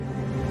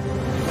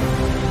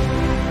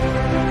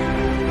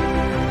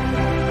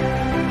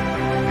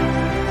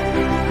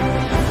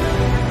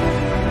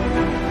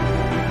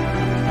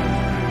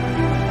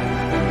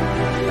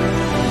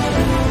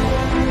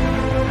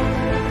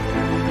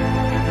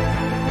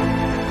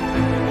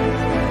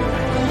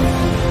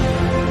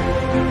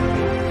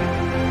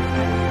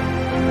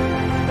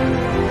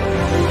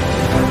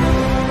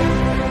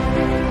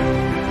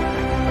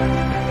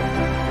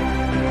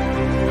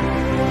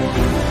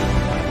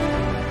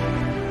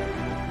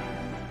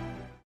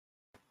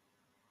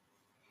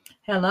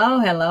Hello,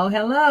 hello,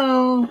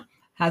 hello.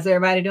 How's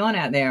everybody doing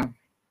out there?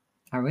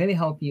 I really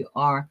hope you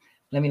are.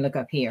 Let me look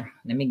up here.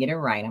 Let me get it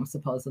right. I'm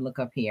supposed to look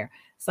up here.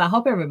 So I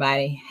hope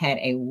everybody had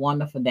a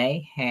wonderful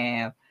day.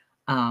 Have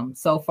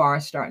so far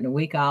starting the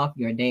week off,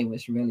 your day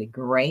was really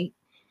great.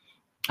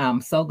 I'm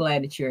so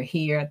glad that you're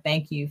here.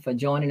 Thank you for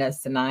joining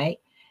us tonight.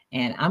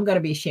 And I'm going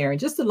to be sharing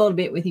just a little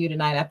bit with you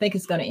tonight. I think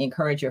it's going to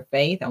encourage your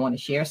faith. I want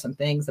to share some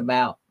things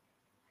about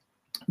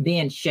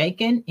being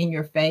shaken in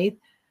your faith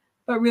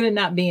but really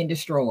not being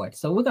destroyed.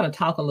 So we're going to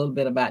talk a little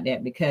bit about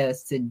that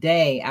because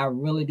today I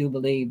really do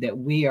believe that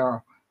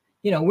we're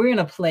in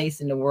a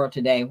place in the world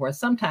today where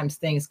sometimes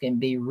things can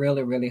be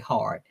really, really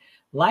hard.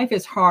 Life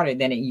is harder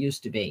than it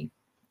used to be.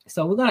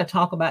 So we're going to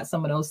talk about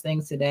some of those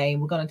things today.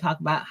 We're going to talk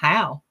about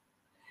how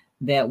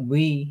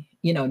we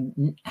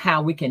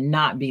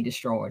cannot be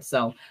destroyed.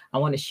 So I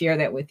want to share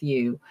that with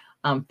you.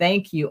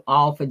 Thank you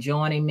all for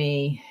joining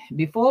me.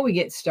 Before we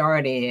get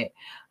started,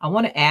 I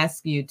want to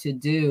ask you to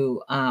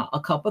do a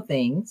couple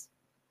things.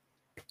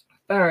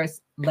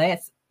 First,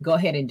 let's go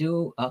ahead and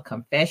do a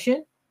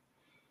confession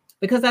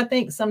because I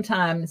think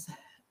sometimes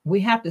we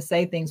have to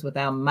say things with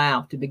our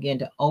mouth to begin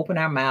to open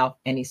our mouth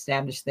and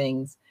establish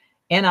things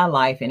in our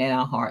life and in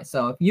our heart.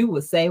 So if you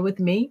will say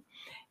with me,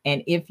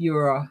 and if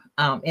you're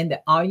in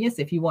the audience,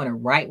 if you want to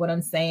write what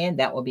I'm saying,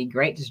 that will be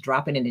great. Just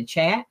drop it in the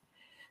chat.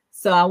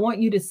 So I want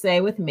you to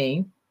say with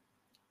me,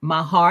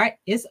 my heart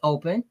is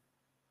open.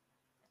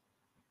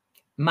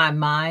 My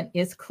mind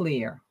is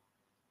clear.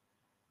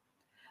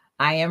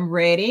 I am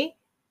ready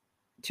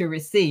to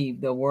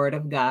receive the word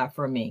of God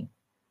for me.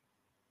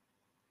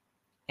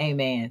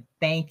 Amen.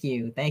 Thank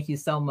you. Thank you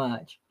so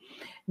much.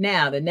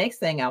 Now, the next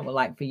thing I would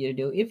like for you to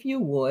do, if you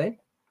would,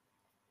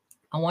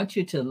 I want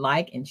you to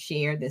like and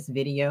share this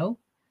video.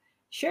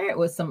 Share it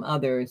with some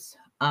others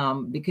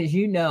because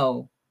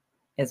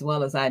as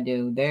well as I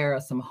do, there are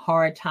some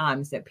hard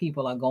times that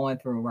people are going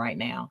through right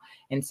now.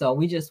 And so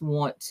we just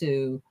want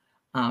to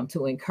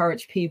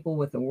encourage people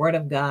with the word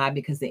of God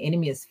because the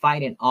enemy is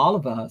fighting all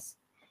of us.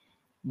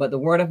 But the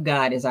word of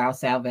God is our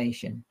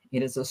salvation.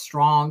 It is a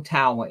strong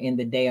tower in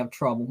the day of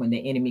trouble when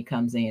the enemy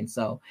comes in.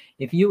 So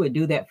if you would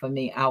do that for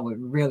me, I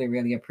would really,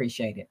 really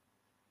appreciate it.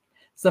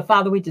 So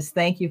Father, we just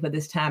thank you for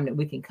this time that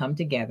we can come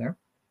together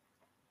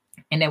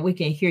and that we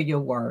can hear your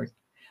word.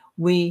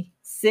 We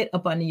sit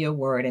up under your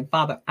word. And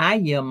Father, I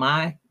yield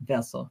my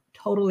vessel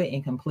totally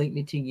and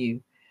completely to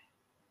you,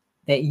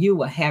 that you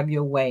will have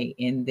your way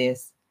in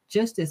this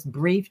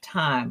brief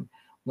time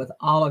with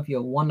all of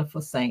your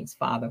wonderful saints,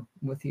 Father,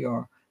 with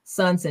your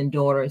sons and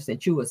daughters,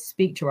 that you will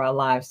speak to our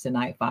lives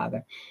tonight,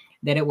 Father,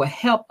 that it will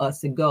help us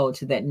to go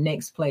to that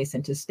next place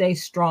and to stay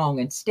strong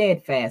and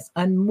steadfast,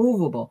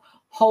 unmovable,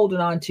 holding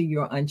on to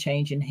your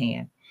unchanging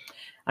hand.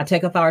 I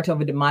take authority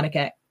over demonic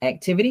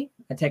activity.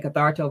 I take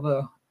authority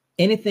over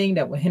anything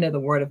that will hinder the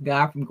word of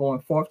God from going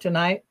forth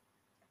tonight.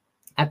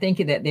 I thank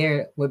you that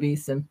there will be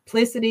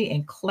simplicity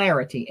and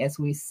clarity as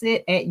we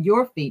sit at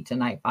your feet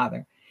tonight,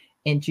 Father.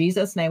 In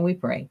Jesus' name we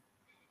pray.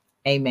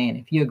 Amen.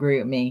 If you agree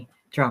with me,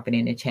 drop it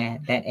in the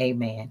chat. That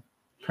amen.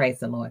 Praise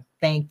the Lord.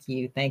 Thank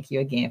you. Thank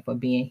you again for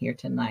being here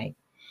tonight.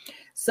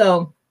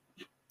 So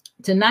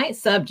tonight's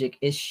subject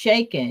is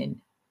shaken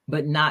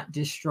but not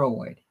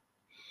destroyed.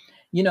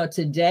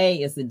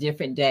 Today is a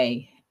different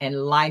day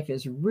and life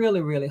is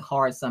really, really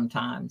hard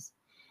sometimes.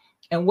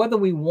 And whether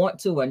we want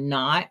to or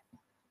not,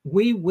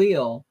 we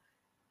will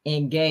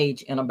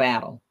engage in a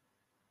battle.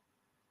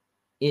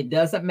 It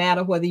doesn't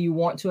matter whether you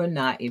want to or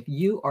not. If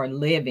you are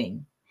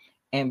living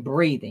and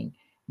breathing,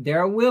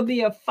 there will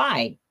be a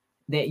fight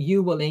that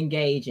you will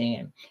engage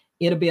in.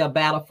 It'll be a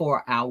battle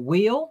for our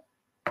will,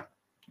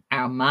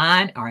 our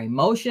mind, our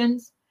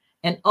emotions,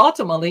 and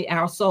ultimately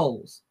our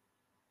souls.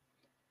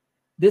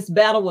 This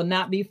battle will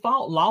not be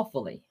fought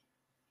lawfully.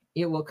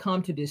 It will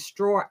come to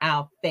destroy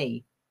our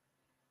faith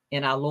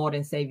in our Lord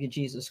and Savior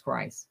Jesus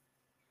Christ.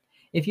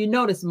 If you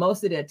notice,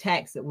 most of the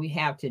attacks that we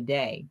have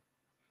today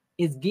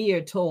is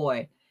geared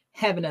toward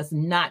having us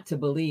not to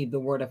believe the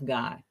word of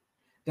God.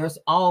 There's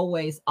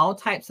always all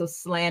types of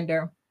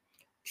slander.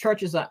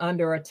 Churches are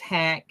under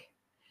attack.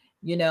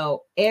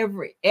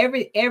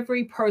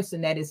 Every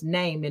person that is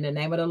named in the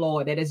name of the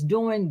Lord that is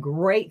doing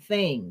great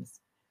things,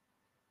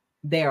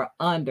 they're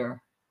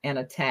under an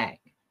attack.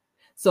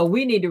 So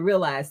we need to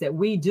realize that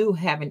we do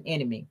have an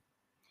enemy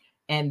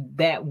and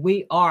that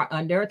we are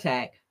under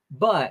attack,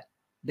 but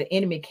the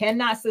enemy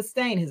cannot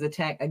sustain his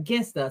attack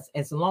against us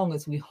as long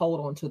as we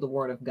hold on to the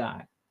word of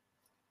God.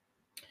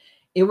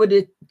 It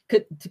would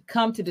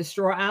come to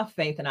destroy our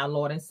faith in our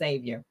Lord and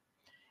Savior.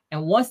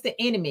 And once the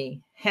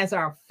enemy has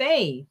our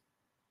faith,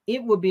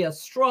 it will be a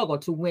struggle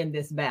to win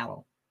this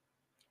battle.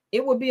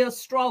 It will be a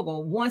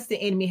struggle once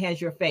the enemy has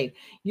your faith.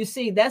 You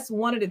see, that's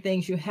one of the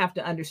things you have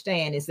to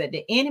understand is that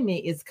the enemy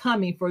is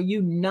coming for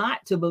you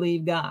not to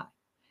believe God.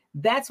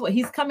 That's what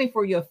he's coming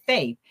for, your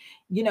faith.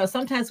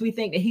 Sometimes we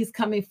think that he's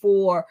coming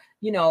for,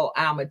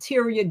 our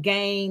material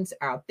gains,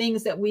 our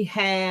things that we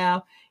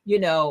have.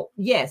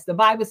 Yes, the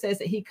Bible says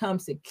that he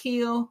comes to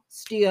kill,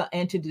 steal,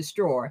 and to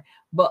destroy.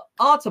 But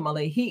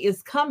ultimately, he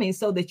is coming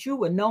so that you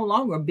will no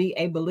longer be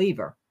a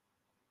believer.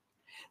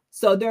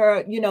 So there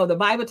are, the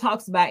Bible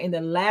talks about in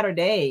the latter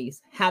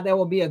days how there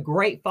will be a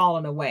great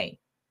falling away.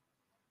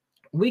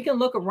 We can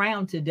look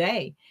around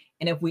today,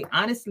 and if we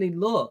honestly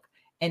look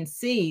and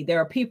see, there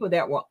are people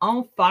that were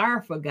on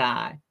fire for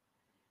God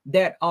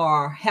that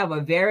have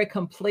a very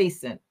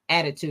complacent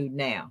attitude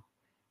now.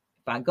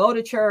 If I go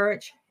to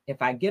church,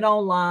 if I get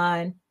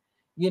online,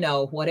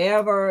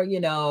 whatever,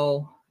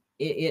 it'll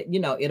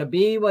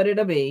be what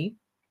it'll be.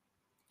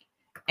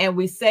 And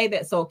we say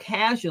that so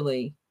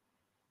casually,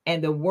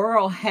 and the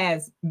world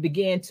has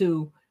began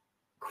to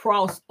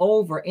cross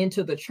over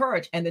into the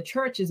church, and the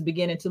church is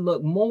beginning to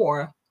look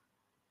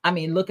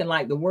looking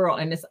like the world.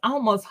 And it's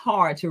almost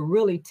hard to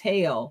really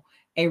tell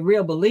a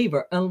real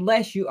believer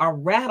unless you are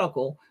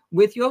radical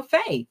with your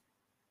faith.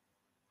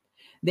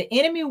 The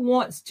enemy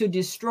wants to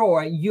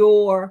destroy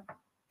your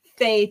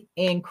faith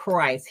in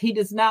Christ. He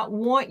does not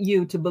want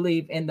you to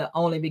believe in the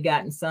only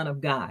begotten Son of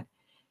God.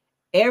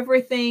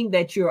 Everything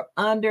that you're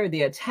under,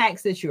 the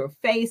attacks that you're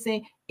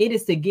facing, it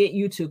is to get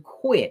you to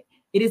quit.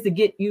 It is to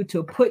get you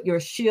to put your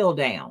shield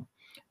down,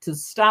 to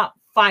stop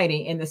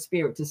fighting in the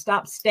spirit, to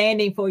stop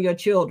standing for your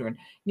children.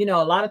 A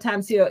lot of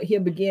times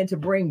he'll begin to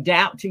bring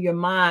doubt to your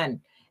mind.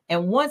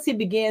 And once he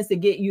begins to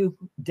get you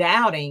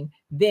doubting,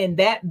 then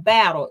that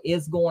battle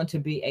is going to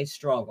be a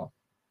struggle.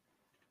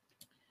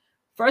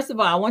 First of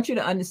all, I want you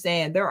to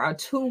understand there are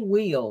two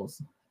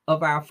wills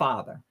of our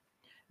Father.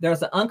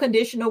 There's an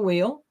unconditional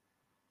will,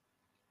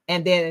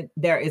 and then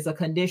there is a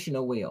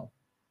conditional will.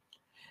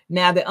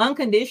 Now, the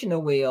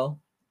unconditional will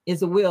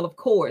is a will, of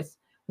course,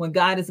 when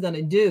God is going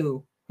to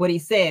do what he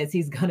says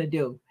he's going to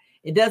do.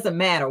 It doesn't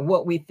matter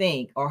what we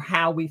think or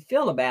how we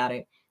feel about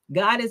it.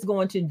 God is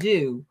going to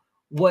do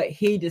what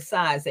he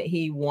decides that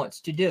he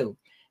wants to do.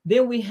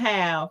 Then we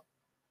have,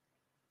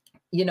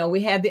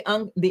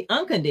 the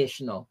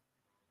unconditional.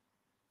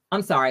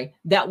 I'm sorry,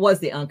 that was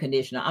the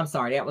unconditional. I'm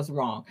sorry, that was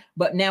wrong.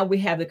 But now we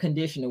have the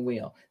conditional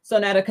will. So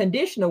now the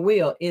conditional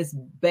will is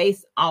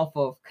based off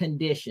of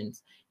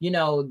conditions.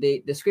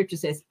 The scripture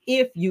says,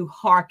 if you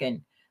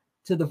hearken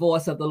to the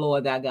voice of the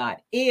Lord thy God,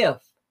 if,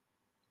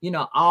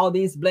 all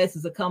these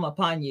blessings will come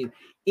upon you.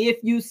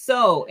 If you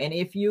sow and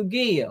if you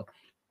give,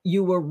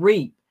 you will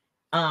reap.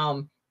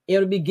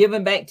 It'll be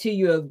given back to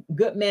you a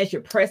good measure,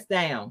 pressed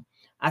down.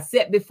 I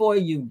set before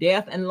you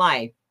death and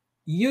life.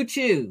 You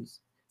choose.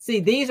 See,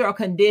 these are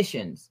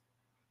conditions.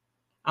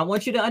 I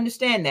want you to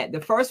understand that. The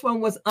first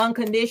one was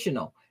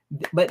unconditional,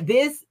 but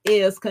this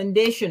is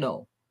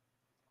conditional.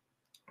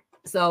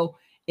 So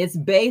it's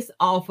based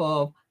off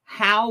of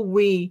how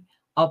we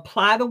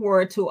apply the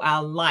word to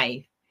our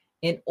life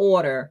in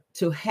order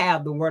to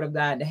have the word of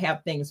God, to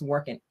have things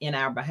working in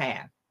our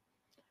behalf.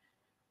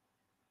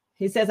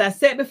 He says, I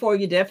set before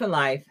you death and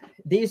life.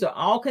 These are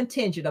all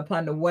contingent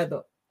upon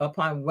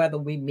whether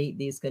we meet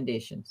these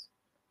conditions.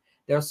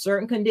 There are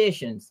certain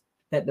conditions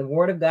that the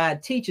word of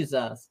God teaches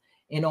us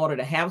in order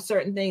to have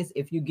certain things.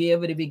 If you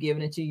give, it'll be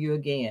given to you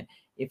again.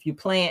 If you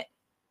plant,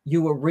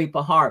 you will reap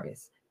a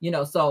harvest.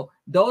 So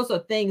those are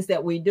things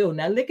that we do.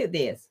 Now look at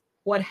this.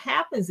 What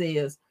happens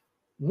is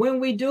when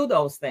we do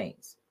those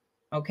things,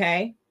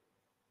 okay,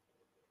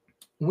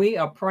 we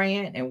are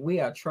praying and we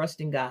are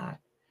trusting God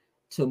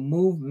to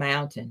move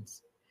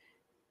mountains.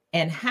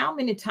 And how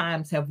many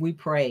times have we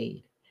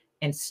prayed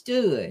and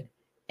stood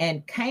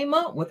and came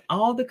up with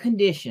all the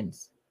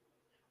conditions,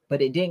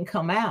 but it didn't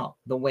come out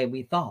the way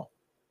we thought?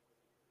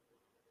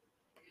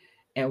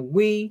 And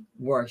we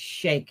were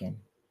shaken.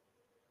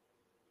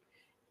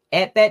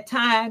 At that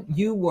time,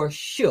 you were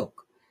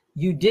shook.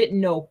 You didn't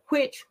know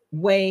which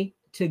way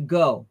to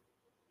go.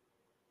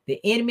 The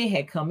enemy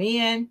had come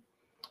in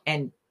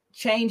and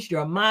changed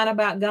your mind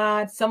about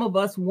God. Some of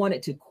us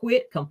wanted to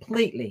quit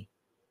completely.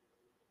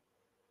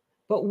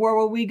 But where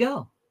will we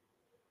go?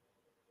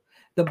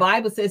 The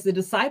Bible says the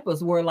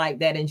disciples were like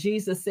that. And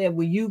Jesus said,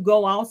 will you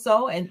go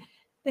also? And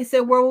they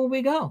said, where will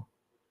we go?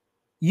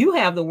 You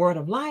have the word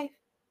of life.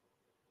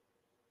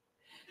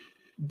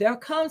 There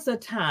comes a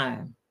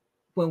time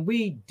when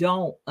we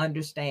don't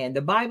understand.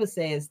 The Bible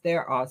says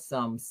there are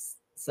some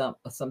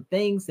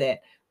things that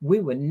we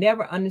will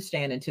never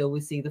understand until we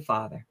see the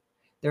Father.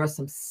 There are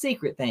some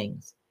secret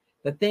things.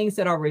 The things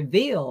that are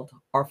revealed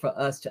are for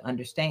us to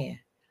understand.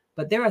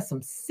 But there are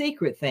some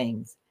secret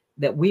things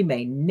that we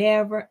may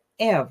never,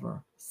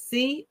 ever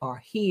see or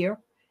hear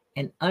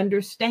and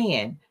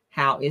understand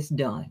how it's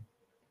done.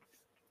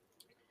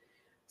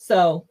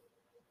 So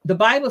the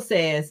Bible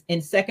says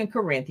in 2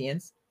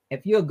 Corinthians,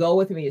 if you'll go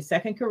with me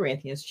to 2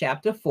 Corinthians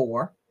chapter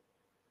 4,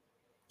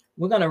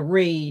 we're going to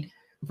read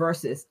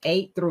verses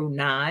 8 through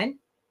 9.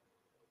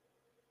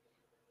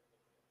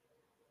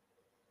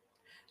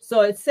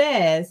 So it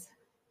says,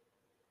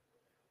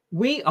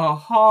 we are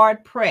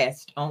hard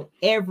pressed on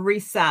every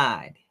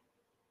side.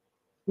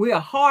 We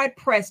are hard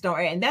pressed on,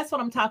 and that's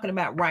what I'm talking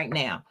about right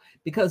now,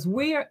 because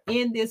we're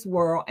in this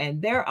world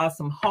and there are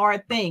some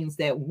hard things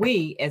that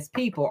we as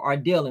people are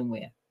dealing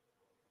with.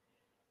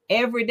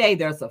 Every day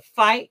there's a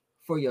fight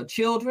for your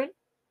children.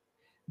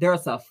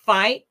 There's a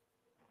fight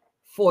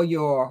for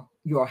your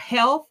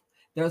health.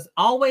 There's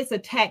always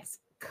attacks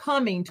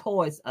coming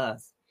towards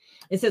us.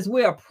 It says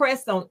we are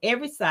pressed on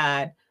every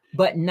side,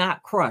 but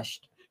not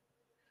crushed.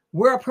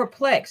 We're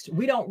perplexed.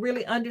 We don't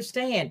really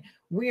understand.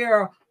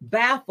 We're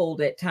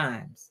baffled at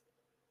times.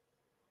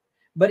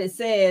 But it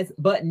says,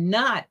 but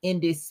not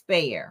in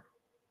despair.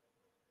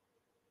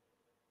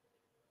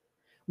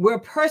 We're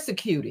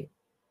persecuted.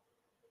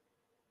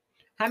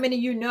 How many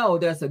of you know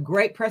there's a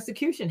great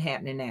persecution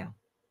happening now?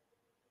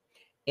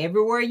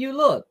 Everywhere you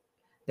look,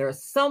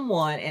 there's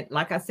someone, and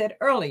like I said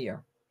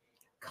earlier,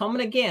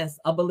 coming against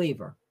a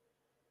believer.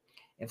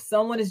 If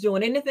someone is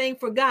doing anything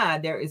for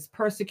God, there is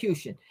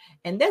persecution.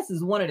 And this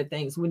is one of the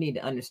things we need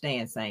to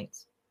understand,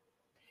 saints.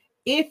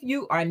 If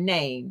you are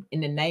named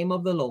in the name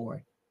of the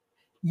Lord,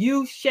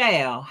 you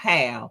shall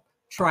have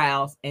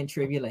trials and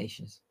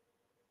tribulations.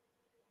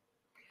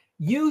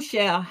 You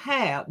shall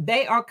have,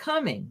 they are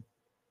coming.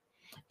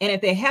 And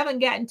if they haven't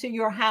gotten to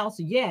your house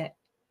yet,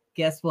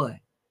 guess what?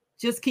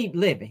 Just keep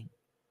living.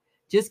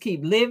 Just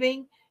keep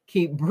living,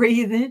 keep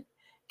breathing,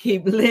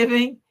 keep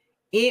living.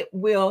 It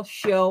will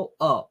show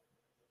up.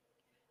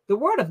 The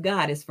word of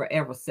God is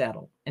forever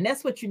settled. And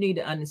that's what you need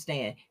to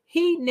understand.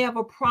 He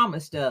never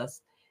promised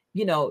us,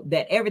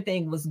 that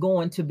everything was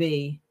going to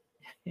be,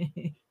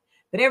 that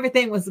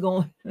everything was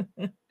going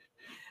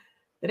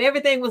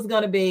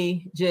to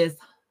be just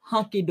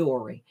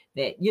hunky-dory.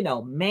 That,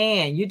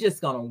 man, you're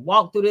just going to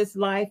walk through this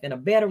life in a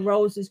bed of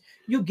roses.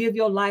 You give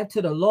your life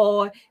to the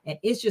Lord and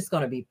it's just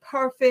going to be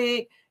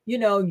perfect. You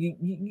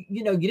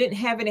didn't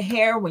have any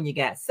hair when you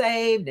got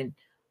saved, and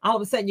all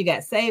of a sudden you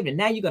got saved and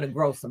now you're going to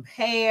grow some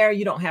hair.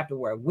 You don't have to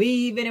wear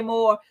weave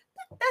anymore.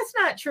 That's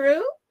not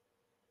true.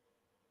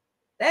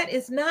 That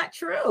is not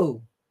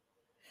true.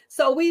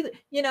 So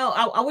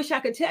I wish I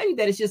could tell you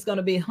that it's just going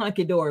to be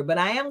hunky-dory, but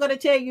I am going to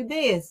tell you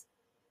this.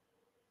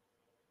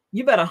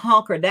 You better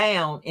hunker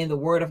down in the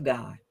word of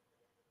God.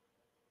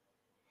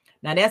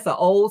 Now that's an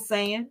old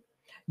saying.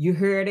 You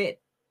heard it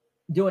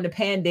during the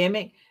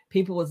pandemic.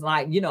 People was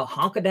like,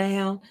 hunker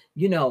down,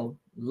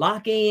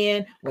 lock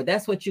in. Well,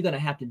 that's what you're going to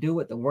have to do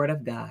with the word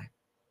of God.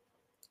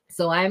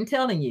 So I am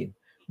telling you,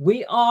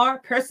 we are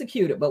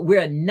persecuted, but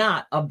we're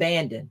not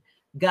abandoned.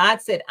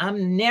 God said,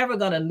 I'm never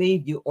going to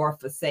leave you or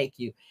forsake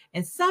you.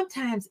 And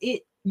sometimes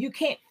you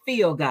can't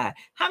feel God.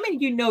 How many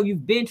of you know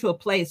you've been to a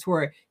place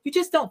where you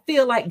just don't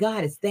feel like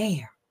God is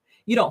there?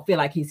 You don't feel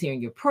like he's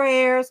hearing your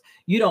prayers.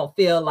 You don't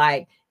feel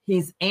like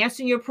he's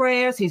answering your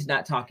prayers. He's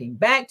not talking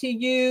back to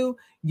you.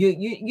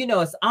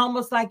 It's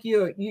almost like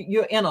you're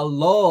in a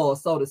lull,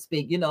 so to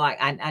speak. Like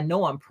I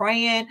know I'm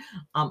praying.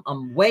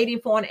 I'm waiting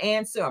for an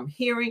answer. I'm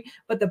hearing.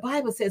 But the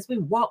Bible says we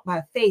walk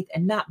by faith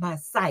and not by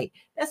sight.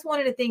 That's one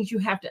of the things you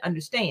have to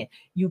understand.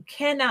 You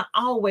cannot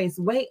always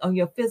wait on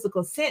your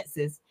physical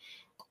senses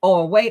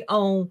or wait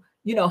on,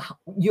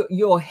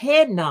 your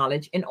head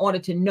knowledge in order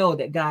to know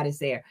that God is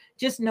there.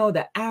 Just know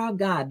that our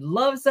God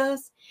loves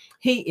us.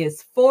 He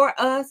is for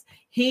us.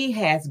 He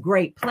has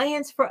great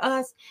plans for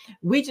us.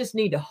 We just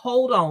need to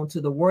hold on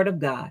to the word of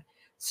God.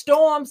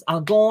 Storms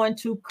are going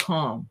to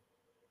come.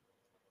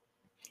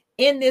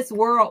 In this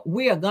world,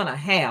 we are going to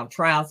have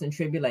trials and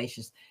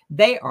tribulations.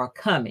 They are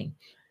coming.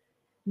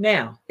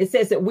 Now, it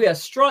says that we are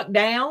struck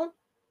down,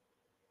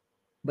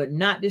 but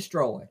not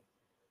destroyed.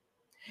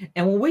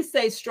 And when we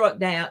say struck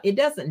down, it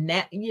doesn't,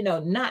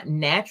 not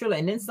natural.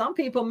 And then some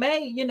people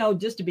may,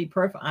 just to be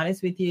perfectly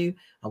honest with you,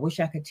 I wish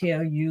I could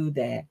tell you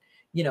that,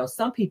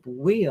 some people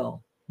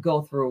will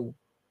go through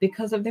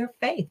because of their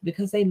faith,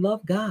 because they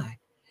love God.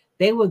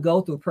 They will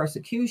go through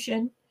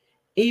persecution.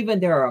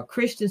 Even there are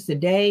Christians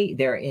today,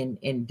 they're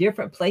in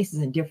different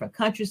places in different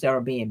countries that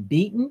are being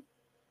beaten,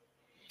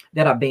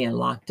 that are being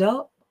locked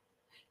up,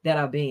 that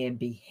are being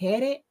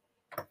beheaded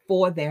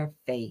for their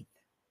faith.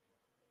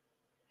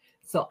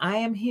 So I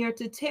am here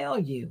to tell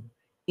you,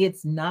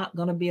 it's not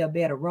going to be a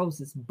bed of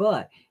roses,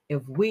 but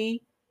if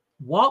we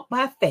walk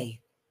by faith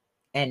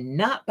and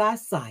not by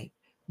sight,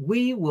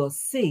 we will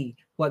see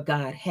what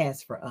God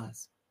has for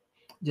us.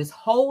 Just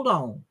hold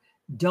on.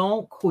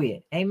 Don't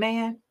quit.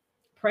 Amen.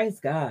 Praise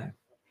God.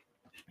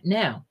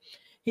 Now,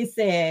 he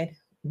said,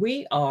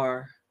 we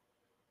are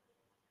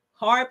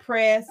hard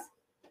pressed,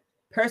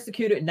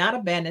 persecuted, not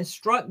abandoned,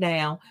 struck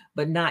down,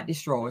 but not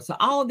destroyed. So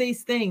all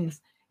these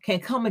things can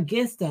come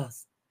against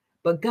us.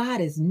 But God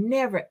is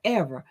never,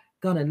 ever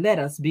going to let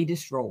us be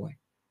destroyed.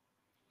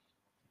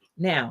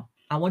 Now,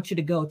 I want you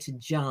to go to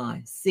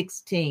John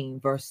 16,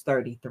 verse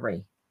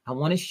 33. I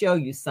want to show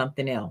you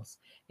something else.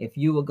 If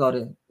you will go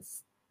to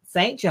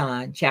St.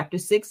 John, chapter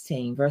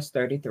 16, verse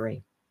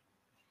 33.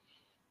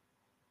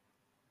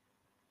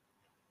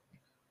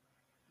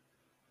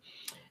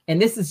 And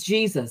this is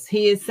Jesus.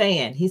 He is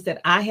saying, he said,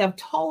 I have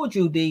told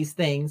you these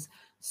things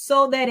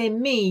so that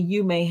in me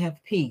you may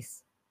have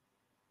peace.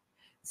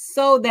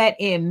 So that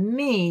in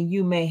me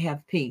you may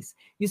have peace.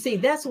 You see,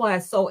 that's why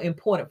it's so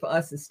important for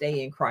us to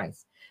stay in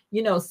Christ.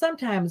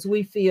 Sometimes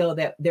we feel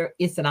that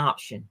it's an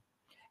option.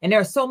 And there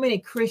are so many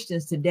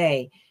Christians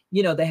today,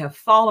 they have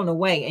fallen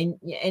away.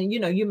 And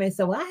you may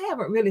say, well, I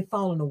haven't really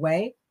fallen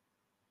away.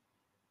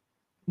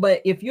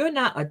 But if you're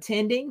not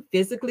attending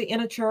physically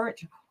in a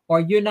church or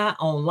you're not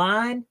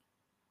online,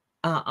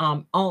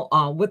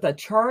 with a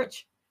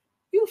church,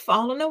 you've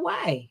fallen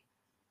away.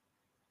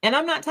 And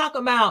I'm not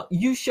talking about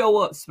you show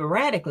up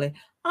sporadically.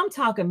 I'm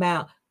talking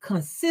about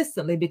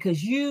consistently,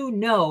 because you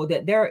know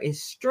that there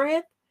is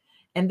strength.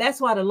 And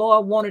that's why the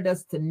Lord wanted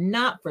us to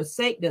not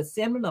forsake the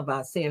assembling of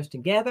ourselves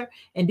together.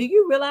 And do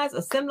you realize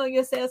assembling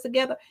yourselves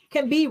together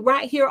can be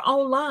right here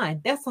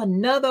online? That's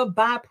another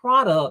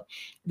byproduct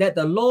that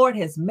the Lord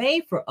has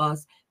made for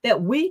us,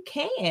 that we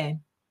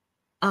can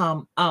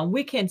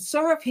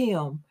serve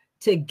him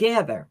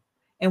together.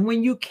 And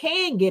when you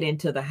can get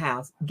into the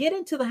house,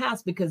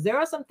 because there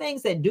are some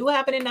things that do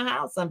happen in the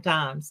house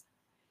sometimes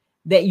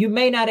that you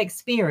may not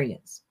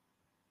experience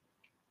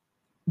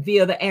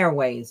via the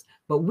airways.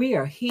 But we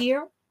are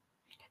here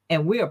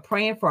and we are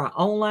praying for our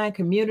online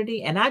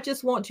community. And I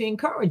just want to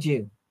encourage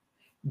you,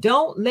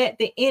 don't let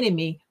the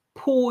enemy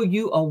pull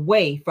you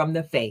away from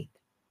the faith.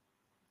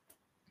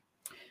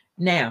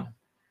 Now,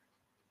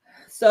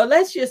 so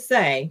let's just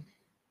say,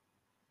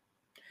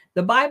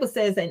 the Bible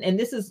says, and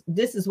this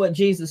is what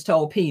Jesus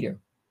told Peter.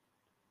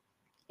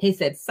 He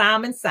said,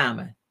 Simon,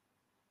 Simon,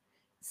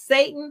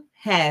 Satan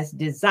has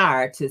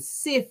desired to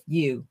sift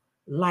you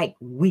like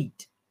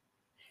wheat.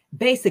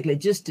 Basically,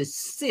 just to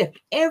sift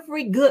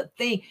every good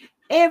thing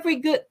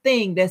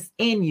that's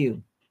in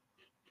you.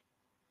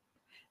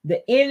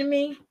 The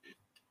enemy,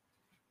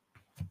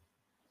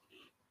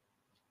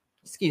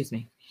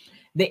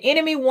 the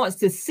enemy wants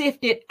to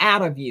sift it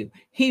out of you.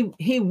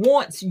 He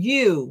wants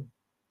you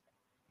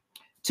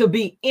to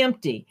be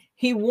empty.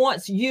 He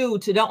wants you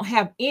to don't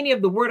have any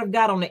of the word of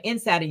God on the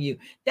inside of you.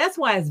 That's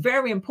why it's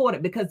very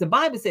important, because the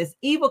Bible says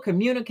evil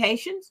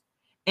communications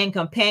and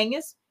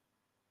companions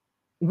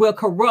will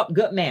corrupt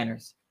good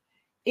manners.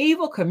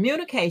 Evil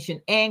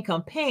communication and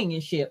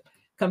companions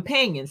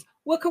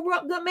will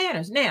corrupt good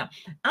manners. Now,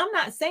 I'm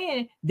not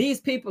saying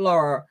these people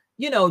are,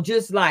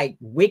 just like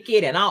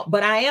wicked and all,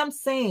 but I am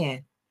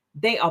saying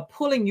they are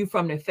pulling you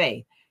from the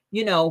faith.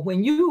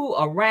 When you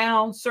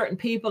around certain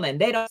people and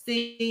they don't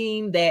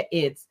seem that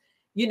it's,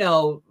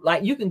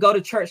 like you can go to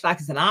church like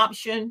it's an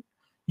option.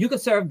 You can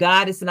serve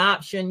God, it's an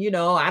option.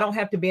 I don't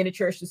have to be in the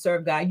church to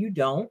serve God. You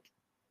don't.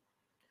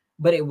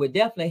 But it would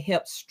definitely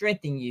help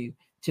strengthen you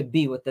to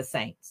be with the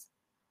saints.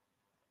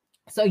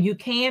 So you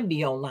can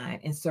be online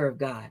and serve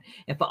God.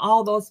 And for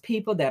all those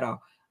people that are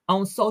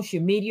on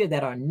social media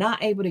that are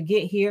not able to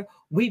get here,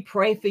 we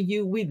pray for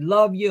you. We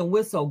love you. And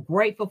we're so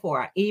grateful for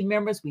our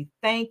e-members. We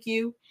thank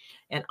you.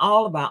 And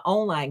all of our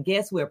online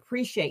guests, we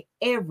appreciate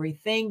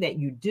everything that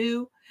you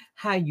do,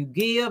 how you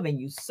give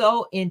and you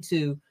sow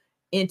into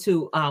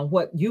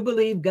what you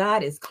believe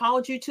God has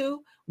called you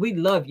to. We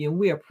love you and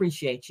we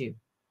appreciate you.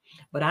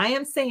 But I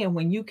am saying,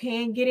 when you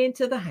can get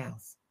into the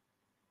house,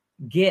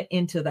 get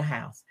into the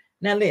house.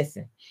 Now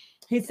listen,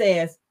 he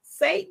says,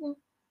 Satan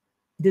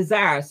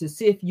desires to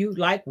sift you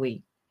like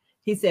wheat.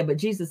 He said, but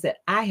Jesus said,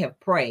 I have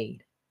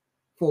prayed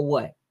for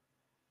what?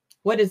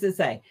 What does it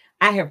say?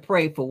 I have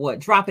prayed for what?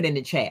 Drop it in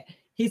the chat.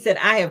 He said,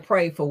 I have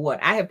prayed for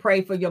what? I have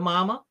prayed for your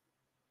mama.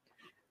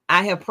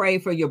 I have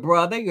prayed for your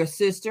brother, your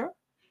sister.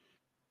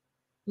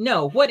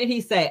 No, what did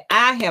he say?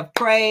 I have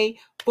prayed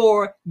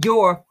for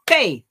your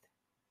faith.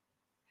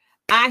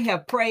 I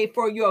have prayed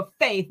for your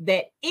faith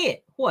that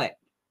what?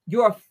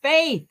 Your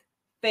faith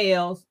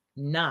fails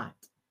not.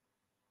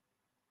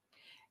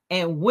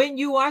 And when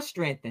you are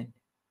strengthened,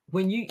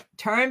 when you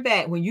turn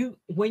back, when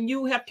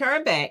you have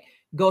turned back,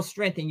 go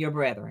strengthen your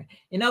brethren.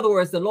 In other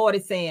words, the Lord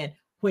is saying,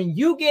 when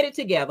you get it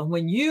together,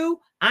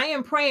 I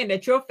am praying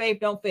that your faith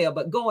don't fail,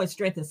 but go and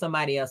strengthen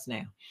somebody else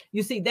now.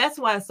 You see, that's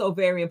why it's so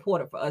very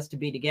important for us to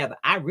be together.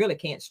 I really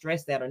can't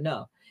stress that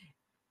enough.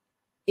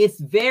 It's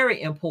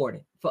very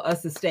important for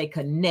us to stay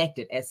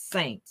connected as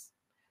saints,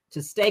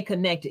 to stay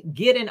connected.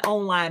 Get an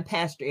online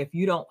pastor if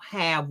you don't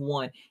have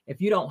one.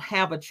 If you don't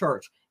have a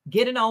church,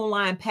 get an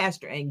online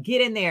pastor and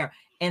get in there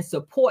and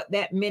support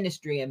that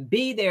ministry and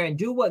be there and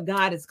do what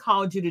God has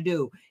called you to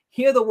do.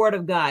 Hear the word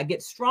of God,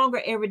 get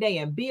stronger every day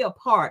and be a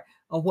part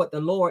of what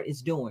the Lord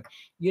is doing.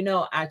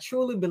 I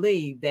truly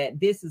believe that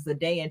this is a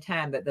day and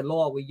time that the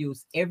Lord will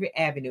use every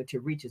avenue to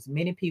reach as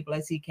many people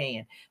as he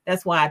can.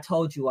 That's why I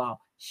told you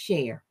all,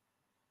 share.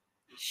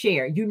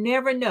 You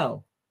never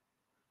know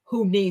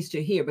who needs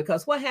to hear,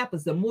 because what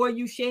happens, the more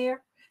you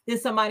share, then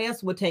somebody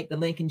else will take the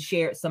link and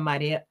share it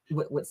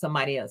with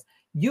somebody else.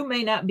 You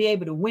may not be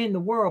able to win the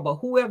world, but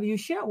whoever you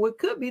share with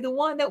could be the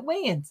one that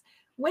wins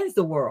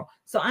the world.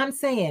 So I'm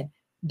saying,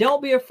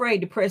 don't be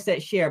afraid to press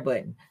that share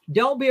button.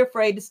 Don't be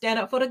afraid to stand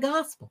up for the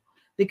gospel,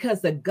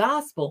 because the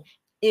gospel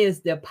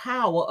is the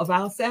power of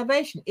our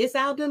salvation. It's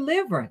our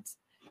deliverance.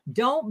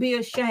 Don't be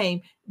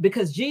ashamed,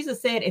 because Jesus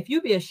said, if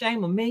you be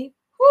ashamed of me,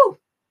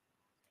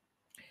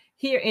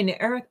 here in the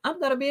earth, I'm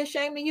going to be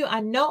ashamed of you. I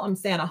know I'm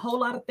saying a whole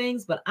lot of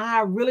things, but I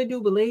really do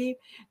believe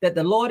that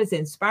the Lord is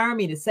inspiring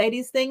me to say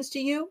these things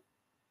to you.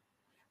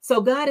 So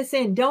God is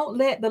saying, don't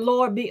let the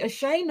Lord be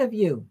ashamed of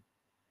you.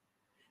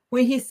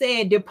 When he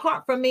said,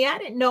 depart from me, I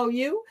didn't know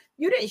you.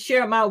 You didn't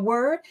share my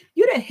word.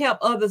 You didn't help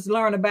others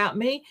learn about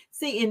me.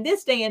 See, in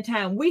this day and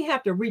time, we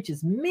have to reach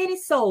as many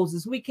souls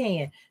as we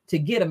can to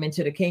get them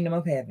into the kingdom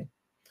of heaven.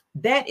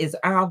 That is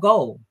our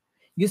goal.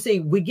 You see,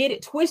 we get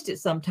it twisted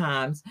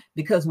sometimes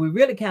because we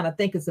really kind of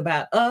think it's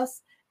about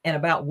us and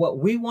about what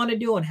we want to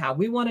do and how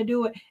we want to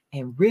do it.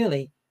 And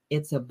really,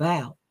 it's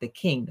about the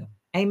kingdom.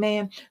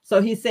 Amen.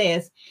 So he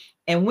says,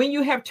 and when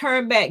you have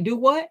turned back, do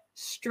what?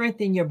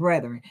 Strengthen your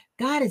brethren.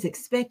 God is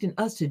expecting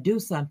us to do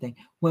something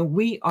when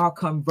we are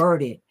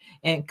converted.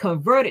 And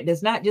converted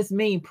does not just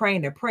mean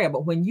praying the prayer,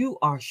 but when you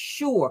are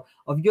sure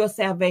of your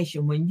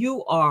salvation, when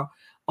you are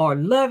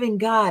loving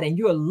God and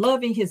you're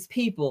loving his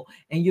people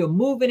and you're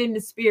moving in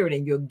the spirit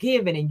and you're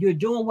giving and you're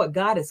doing what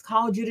God has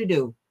called you to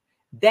do,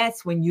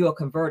 that's when you're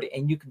converted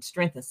and you can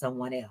strengthen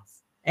someone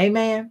else.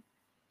 Amen.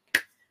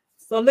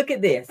 So look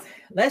at this.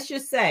 Let's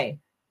just say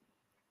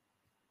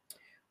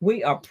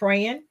we are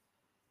praying,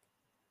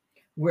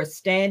 we're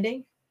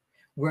standing,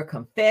 we're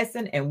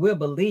confessing, and we're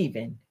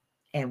believing,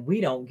 and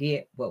we don't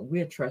get what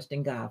we're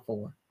trusting God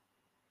for.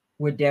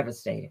 We're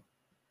devastated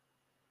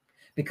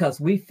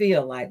because we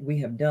feel like we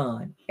have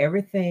done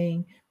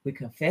everything. We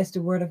confessed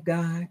the word of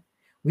God.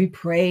 We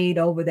prayed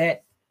over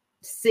that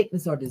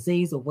sickness or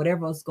disease or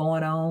whatever is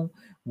going on.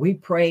 We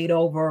prayed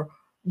over,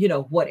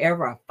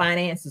 whatever, our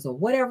finances or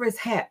whatever is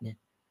happening.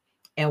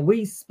 And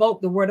we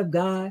spoke the word of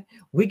God.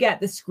 We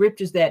got the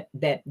scriptures that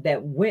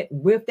went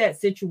with that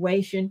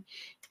situation.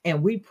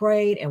 And we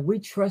prayed and we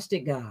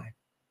trusted God.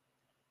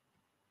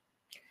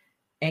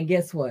 And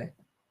guess what?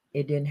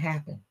 It didn't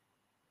happen.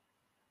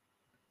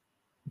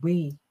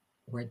 We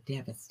were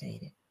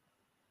devastated.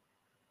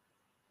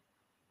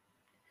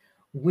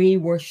 We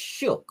were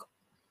shook.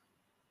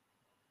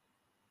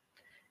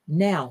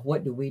 Now,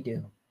 what do we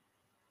do?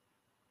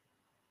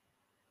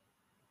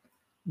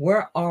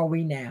 Where are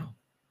we now?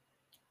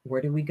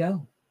 Where do we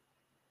go?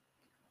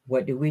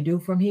 What do we do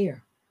from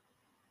here?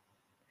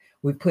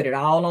 We've put it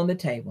all on the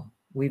table.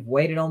 We've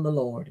waited on the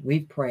Lord.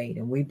 We've prayed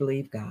and we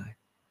believe God.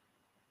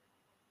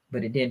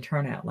 But it didn't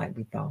turn out like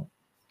we thought.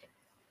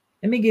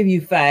 Let me give you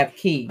 5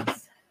 keys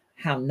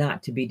how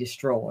not to be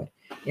destroyed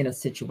in a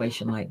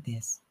situation like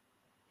this.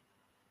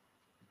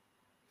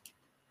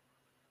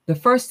 The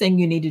first thing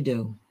you need to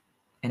do,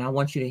 and I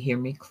want you to hear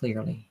me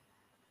clearly,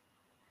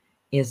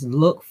 is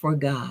look for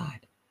God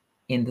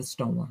in the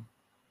storm.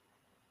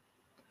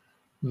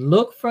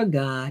 Look for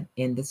God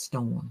in the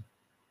storm.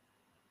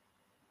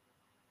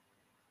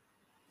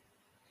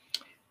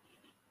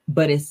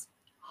 But it's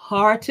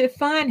hard to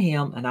find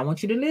him, and I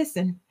want you to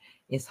listen.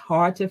 It's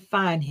hard to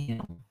find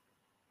him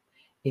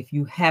if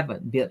you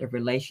haven't built a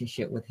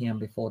relationship with him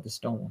before the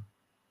storm.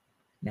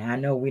 Now, I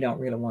know we don't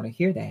really want to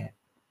hear that,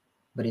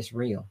 but it's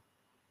real.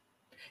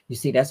 You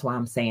see, that's why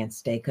I'm saying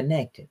stay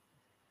connected.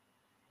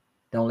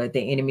 Don't let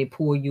the enemy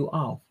pull you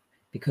off,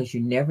 because you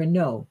never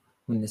know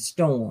when the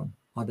storm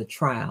or the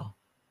trial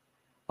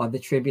or the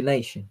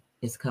tribulation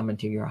is coming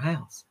to your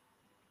house.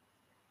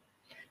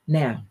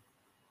 Now,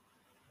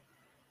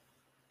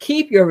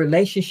 keep your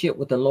relationship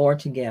with the Lord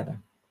together.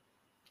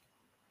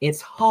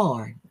 It's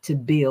hard to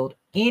build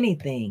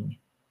anything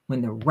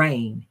when the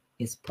rain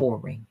is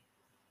pouring.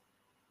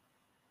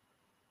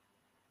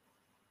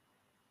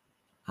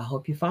 I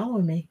hope you're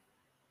following me.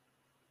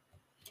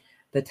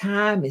 The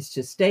time is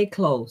to stay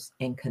close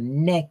and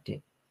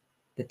connected.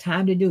 The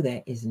time to do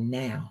that is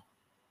now.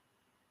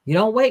 You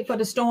don't wait for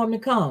the storm to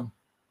come.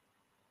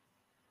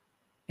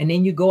 And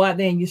then you go out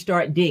there and you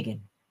start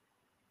digging.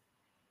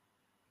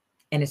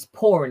 And it's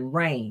pouring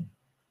rain.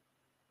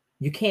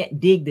 You can't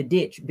dig the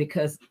ditch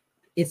because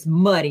it's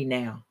muddy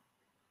now.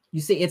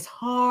 You see, it's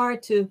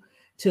hard to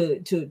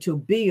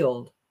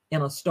build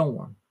in a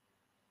storm.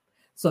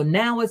 So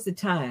now is the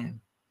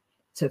time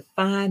to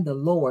find the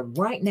Lord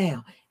right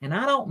now. And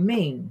I don't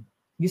mean,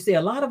 you see,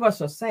 a lot of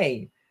us are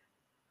saved,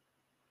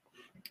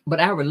 but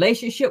our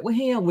relationship with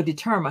him will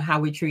determine how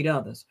we treat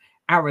others.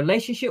 Our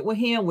relationship with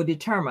him will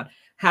determine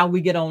how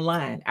we get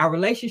online. Our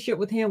relationship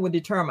with him will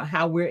determine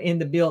how we're in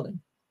the building,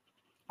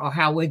 or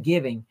how we're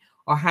giving,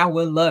 or how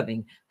we're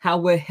loving, how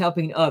we're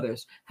helping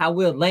others, how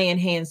we're laying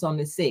hands on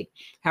the sick,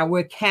 how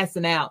we're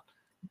casting out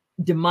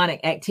demonic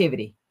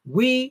activity.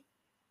 We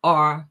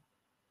are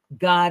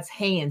God's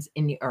hands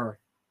in the earth.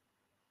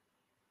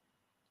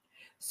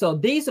 So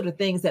these are the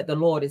things that the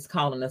Lord is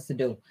calling us to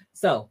do.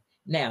 So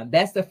now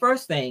that's the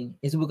first thing,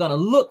 is we're going to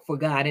look for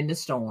God in the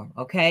storm.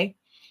 Okay.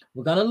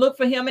 We're going to look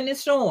for him in the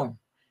storm,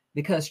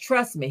 because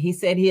trust me, he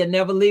said he'll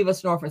never leave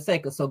us nor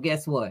forsake us. So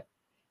guess what?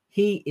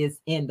 He is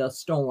in the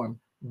storm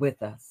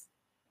with us.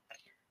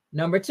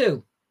 Number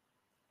 2,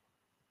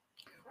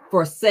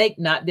 forsake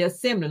not the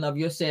assembling of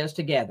yourselves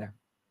together.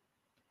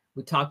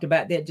 We talked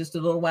about that just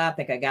a little while. I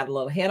think I got a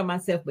little ahead of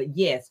myself, but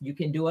yes, you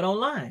can do it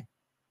online.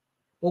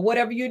 But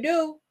whatever you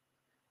do,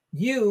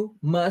 you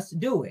must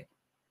do it,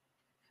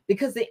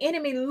 because the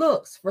enemy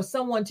looks for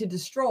someone to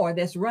destroy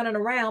that's running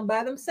around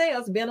by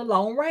themselves being a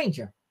Lone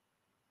Ranger.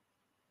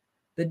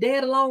 The day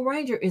of the Lone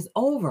Ranger is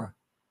over.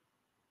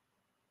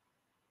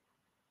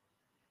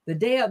 The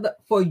day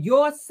for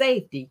your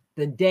safety,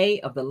 the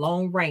day of the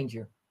Lone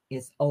Ranger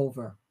is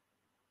over.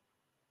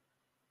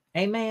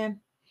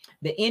 Amen.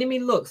 The enemy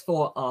looks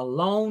for a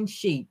lone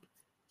sheep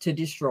to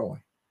destroy,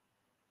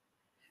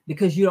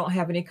 because you don't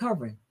have any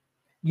covering.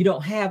 You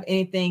don't have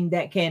anything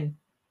that can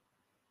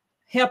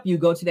help you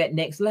go to that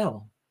next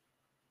level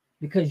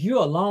because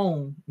you're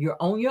alone, you're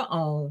on your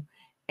own,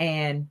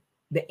 and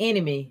the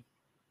enemy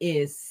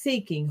is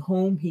seeking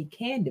whom he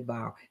can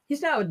devour.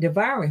 He's not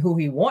devouring who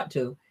he wants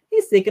to,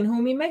 he's seeking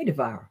whom he may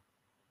devour.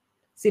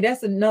 See,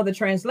 that's another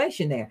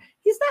translation there.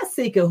 He's not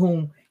seeking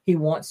whom he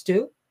wants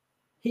to,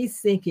 he's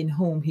seeking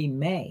whom he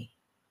may.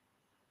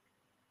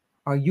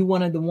 Are you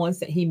one of the ones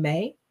that he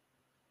may?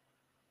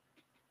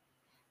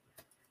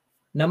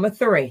 Number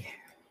 3.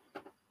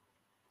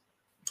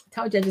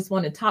 Told you I just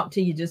want to talk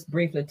to you just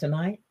briefly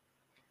tonight.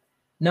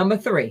 Number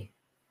 3,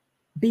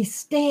 be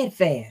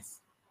steadfast.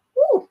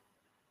 Woo.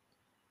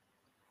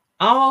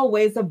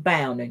 Always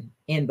abounding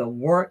in the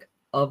work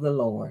of the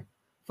Lord,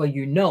 for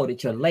you know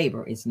that your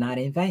labor is not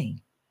in vain.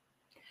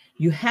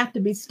 You have to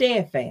be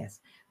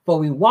steadfast, for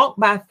we walk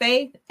by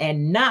faith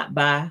and not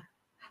by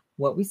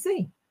what we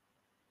see.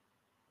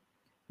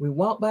 We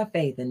walk by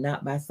faith and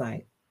not by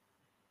sight.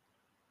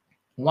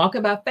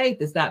 Walking by faith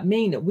does not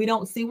mean that we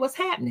don't see what's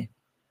happening.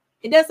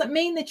 It doesn't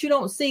mean that you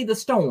don't see the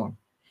storm.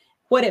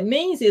 What it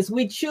means is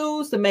we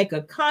choose to make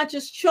a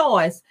conscious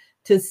choice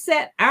to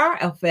set our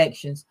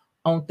affections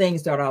on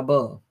things that are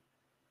above.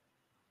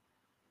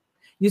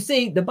 You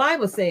see, the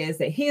Bible says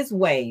that his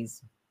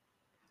ways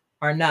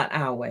are not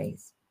our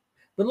ways.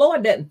 The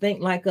Lord doesn't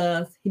think like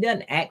us. He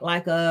doesn't act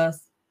like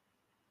us.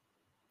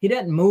 He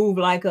doesn't move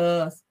like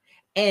us.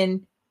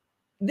 And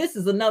this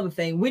is another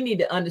thing we need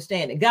to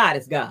understand, that God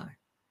is God.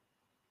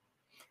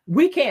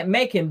 We can't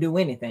make him do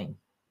anything.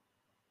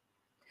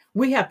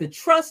 We have to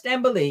trust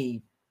and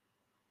believe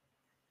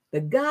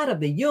the God of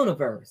the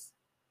universe.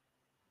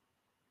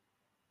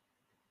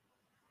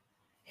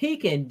 He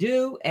can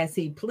do as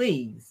he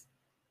please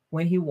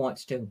when he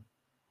wants to.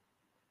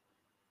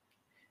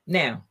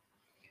 Now,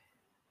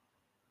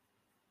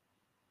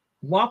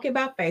 walking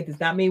by faith does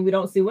not mean we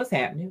don't see what's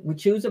happening. We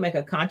choose to make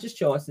a conscious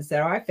choice to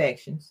set our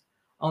affections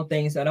on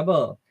things that are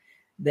above.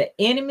 The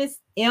enemy's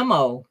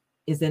MO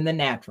is in the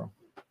natural.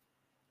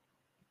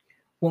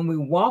 When we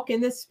walk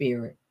in the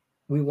spirit,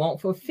 we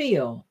won't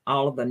fulfill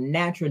all of the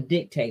natural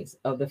dictates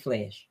of the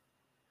flesh.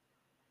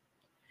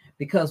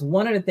 Because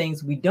one of the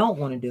things we don't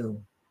want to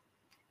do,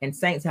 and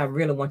saints, I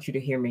really want you to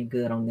hear me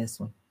good on this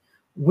one.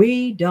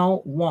 We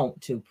don't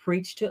want to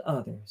preach to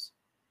others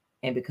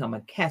and become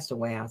a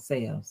castaway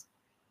ourselves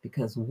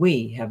because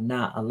we have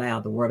not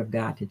allowed the word of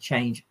God to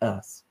change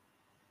us.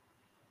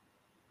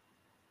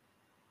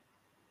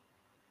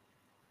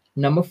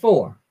 Number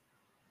 4,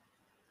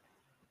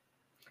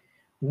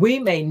 we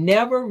may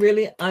never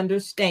really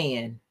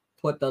understand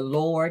what the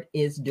Lord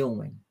is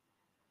doing.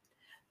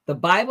 The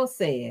Bible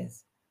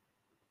says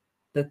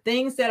the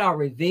things that are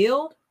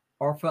revealed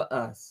are for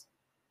us,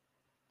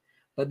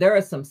 but there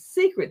are some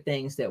secret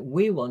things that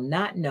we will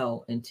not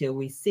know until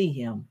we see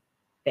him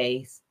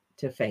face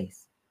to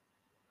face.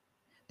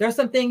 There are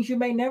some things you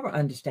may never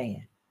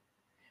understand,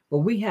 but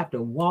we have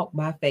to walk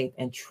by faith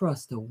and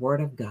trust the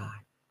word of God.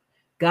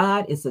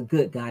 God is a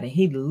good God, and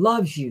he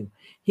loves you.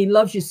 He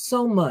loves you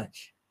so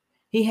much.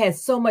 He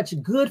has so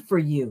much good for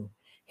you.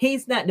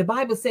 He's not, the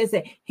Bible says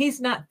that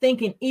he's not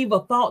thinking evil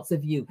thoughts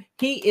of you.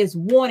 He is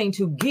wanting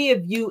to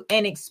give you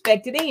an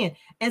expected end.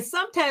 And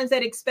sometimes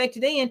that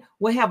expected end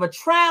will have a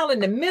trial in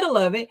the middle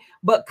of it,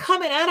 but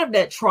coming out of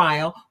that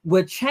trial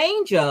will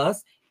change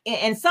us.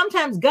 And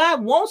sometimes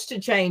God wants to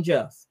change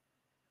us.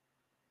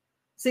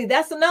 See,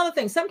 that's another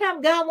thing.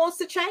 Sometimes God wants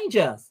to change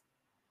us.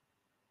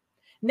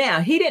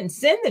 Now, he didn't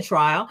send the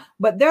trial,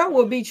 but there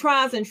will be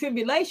trials and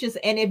tribulations.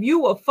 And if you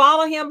will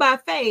follow him by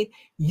faith,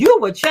 you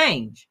will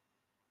change.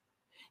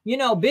 You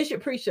know,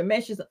 Bishop preached a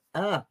message.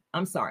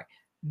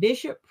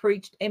 Bishop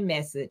preached a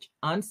message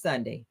on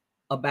Sunday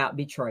about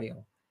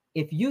betrayal.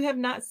 If you have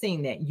not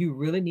seen that, you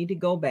really need to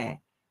go back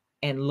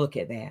and look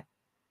at that.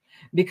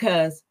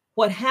 Because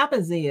what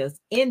happens is,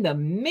 in the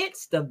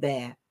midst of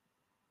that,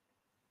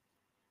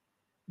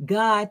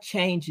 God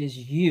changes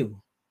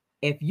you.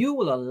 If you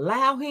will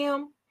allow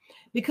him,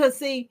 because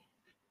see,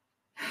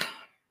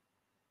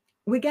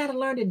 we got to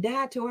learn to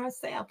die to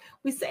ourselves.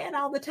 We say it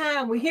all the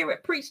time. We hear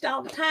it preached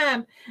all the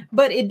time,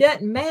 but it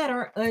doesn't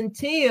matter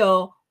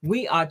until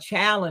we are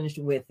challenged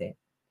with it.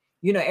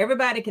 You know,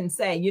 everybody can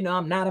say, you know,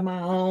 I'm not on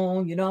my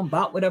own. You know, I'm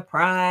bought with a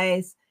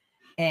price,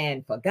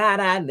 and for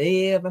God I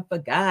live and for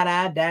God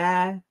I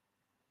die.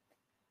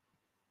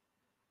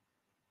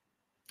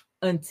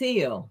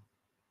 Until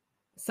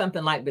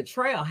something like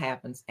betrayal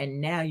happens, and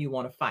now you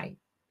want to fight.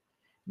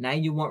 Now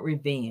you want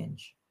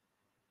revenge.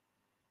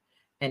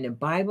 And the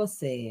Bible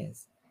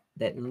says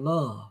that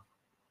love,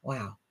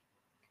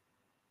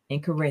 in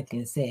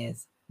Corinthians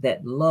says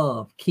that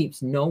love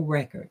keeps no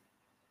record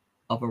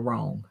of a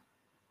wrong.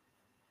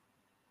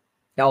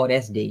 Oh,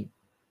 that's deep.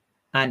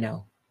 I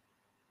know.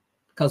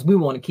 Because we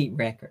want to keep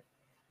record.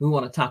 We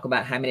want to talk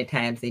about how many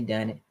times they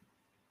done it.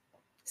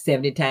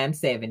 70 times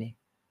 70.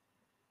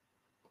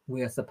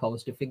 We are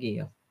supposed to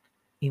forgive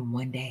in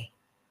one day.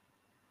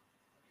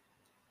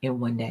 in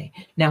one day.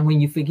 Now,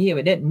 when you forgive,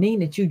 it doesn't mean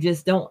that you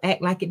just don't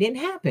act like it didn't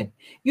happen.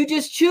 You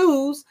just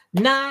choose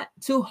not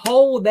to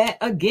hold that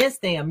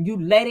against them. You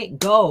let it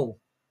go.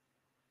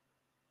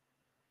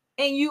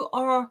 And you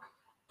are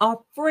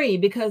free,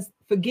 because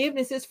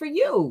forgiveness is for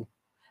you.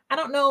 I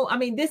don't know. I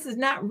mean, this is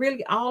not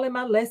really all in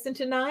my lesson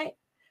tonight,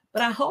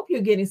 but I hope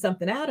you're getting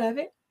something out of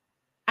it.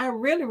 I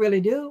really,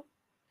 really do.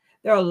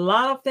 There are a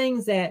lot of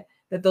things that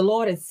the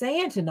Lord is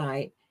saying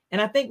tonight,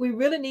 and I think we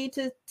really need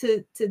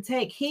to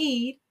take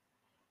heed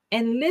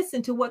and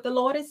listen to what the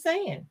Lord is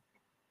saying.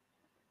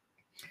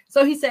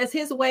 So he says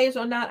his ways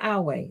are not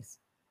our ways.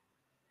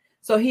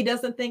 So he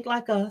doesn't think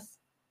like us.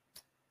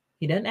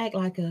 He doesn't act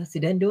like us. He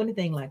doesn't do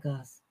anything like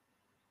us.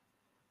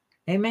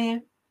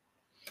 Amen.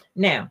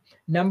 Now,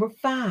 number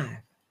 5.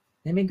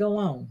 Let me go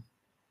on.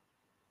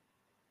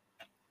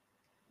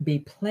 Be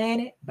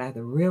planted by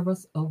the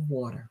rivers of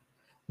water.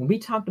 When we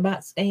talked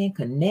about staying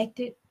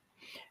connected,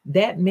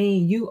 that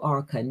means you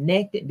are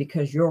connected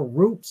because your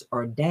roots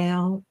are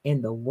down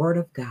in the Word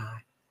of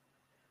God.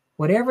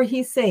 Whatever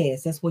he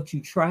says, that's what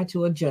you try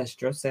to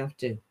adjust yourself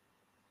to.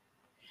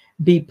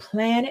 Be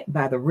planted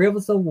by the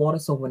rivers of water,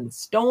 so when the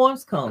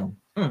storms come,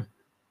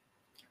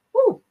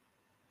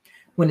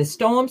 when the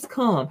storms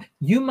come,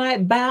 you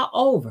might bow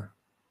over.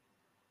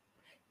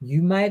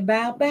 You might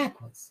bow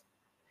backwards,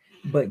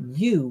 but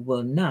you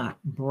will not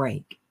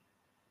break.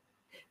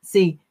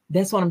 See,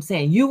 that's what I'm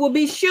saying. You will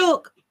be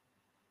shook.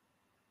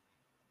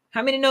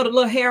 How many know the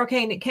little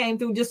hurricane that came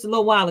through just a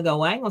little while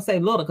ago? I ain't going to say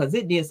little because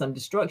it did some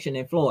destruction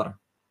in Florida.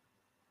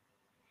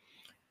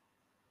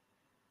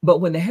 But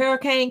when the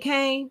hurricane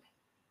came,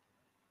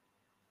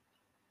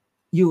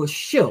 you were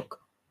shook.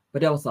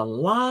 But there was a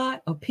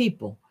lot of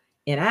people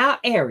in our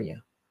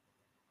area.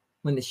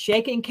 When the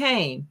shaking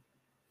came,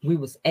 we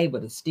was able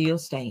to still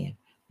stand.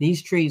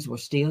 These trees were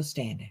still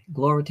standing.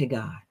 Glory to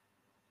God.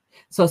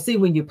 So see,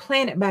 when you're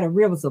planted by the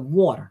rivers of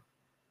water,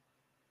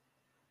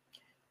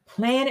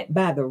 planted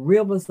by the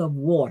rivers of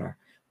water,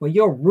 where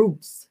your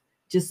roots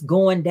just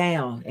going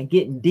down and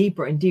getting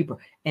deeper and deeper.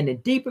 And the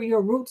deeper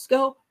your roots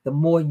go, the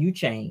more you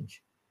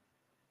change.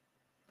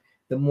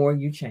 The more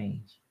you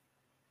change.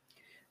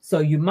 So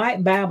you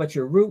might bow, but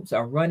your roots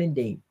are running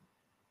deep.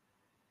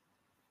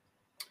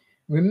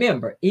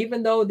 Remember,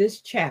 even though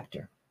this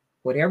chapter,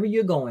 whatever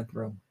you're going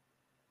through,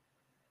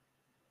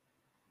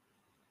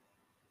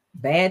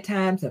 bad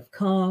times have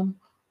come,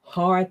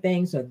 hard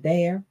things are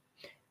there.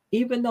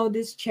 Even though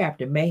this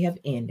chapter may have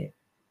ended,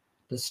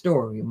 the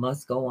story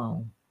must go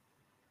on.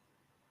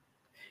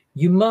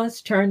 You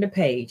must turn the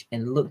page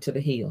and look to the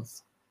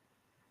hills,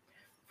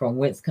 from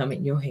whence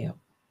cometh your help.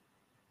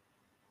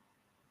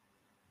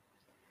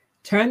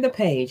 Turn the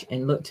page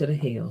and look to the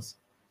hills.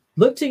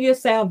 Look to your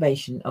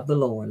salvation of the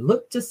Lord.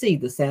 Look to see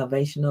the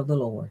salvation of the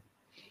Lord.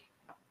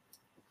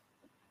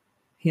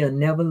 He'll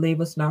never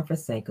leave us nor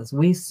forsake us.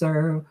 We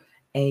serve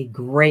a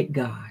great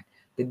God,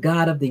 the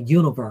God of the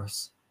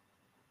universe.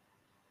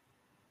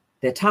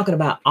 They're talking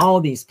about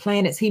all these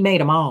planets. He made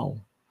them all.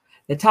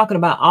 They're talking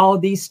about all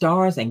these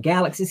stars and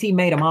galaxies. He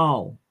made them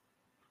all.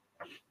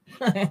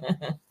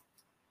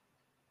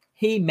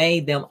 He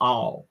made them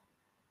all.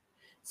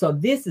 So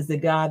this is the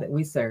God that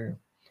we serve.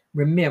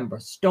 Remember,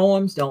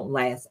 storms don't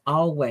last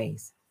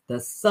always. The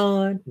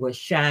sun will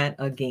shine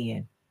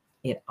again.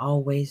 It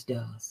always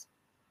does.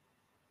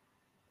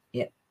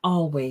 It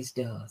always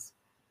does.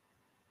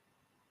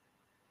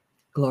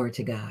 Glory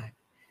to God.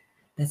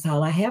 That's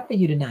all I have for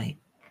you tonight.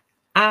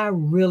 I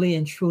really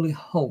and truly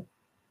hope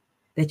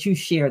that you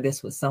share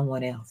this with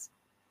someone else.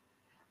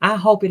 I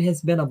hope it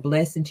has been a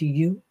blessing to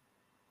you.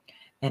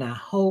 And I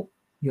hope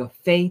your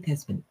faith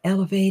has been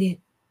elevated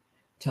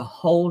to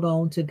hold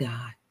on to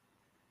God.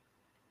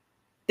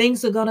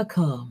 Things are going to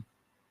come,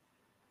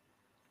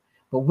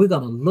 but we're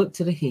going to look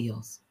to the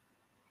hills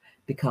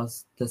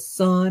because the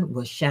sun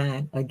will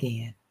shine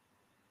again.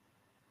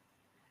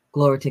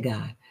 Glory to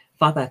God.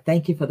 Father, I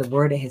thank you for the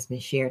word that has been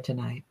shared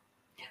tonight.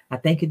 I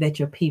thank you that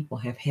your people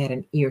have had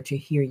an ear to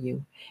hear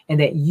you and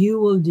that you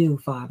will do,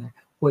 Father,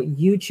 what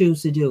you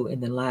choose to do in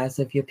the lives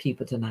of your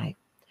people tonight.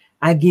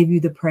 I give you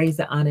the praise,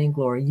 the honor, and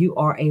glory. You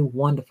are a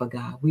wonderful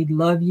God. We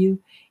love you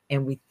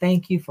and we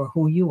thank you for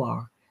who you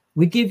are.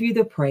 We give you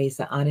the praise,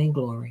 the honor, and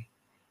glory,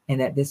 and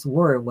that this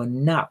word will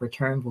not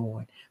return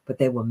void, but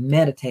they will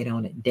meditate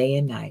on it day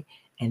and night,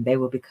 and they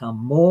will become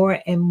more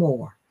and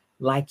more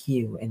like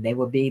you, and they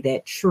will be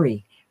that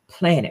tree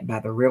planted by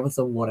the rivers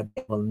of water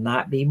that will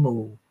not be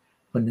moved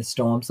when the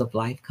storms of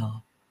life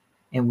come.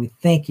 And we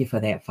thank you for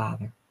that,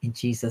 Father, in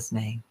Jesus'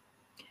 name.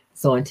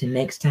 So until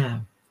next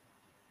time,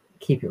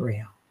 keep it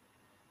real.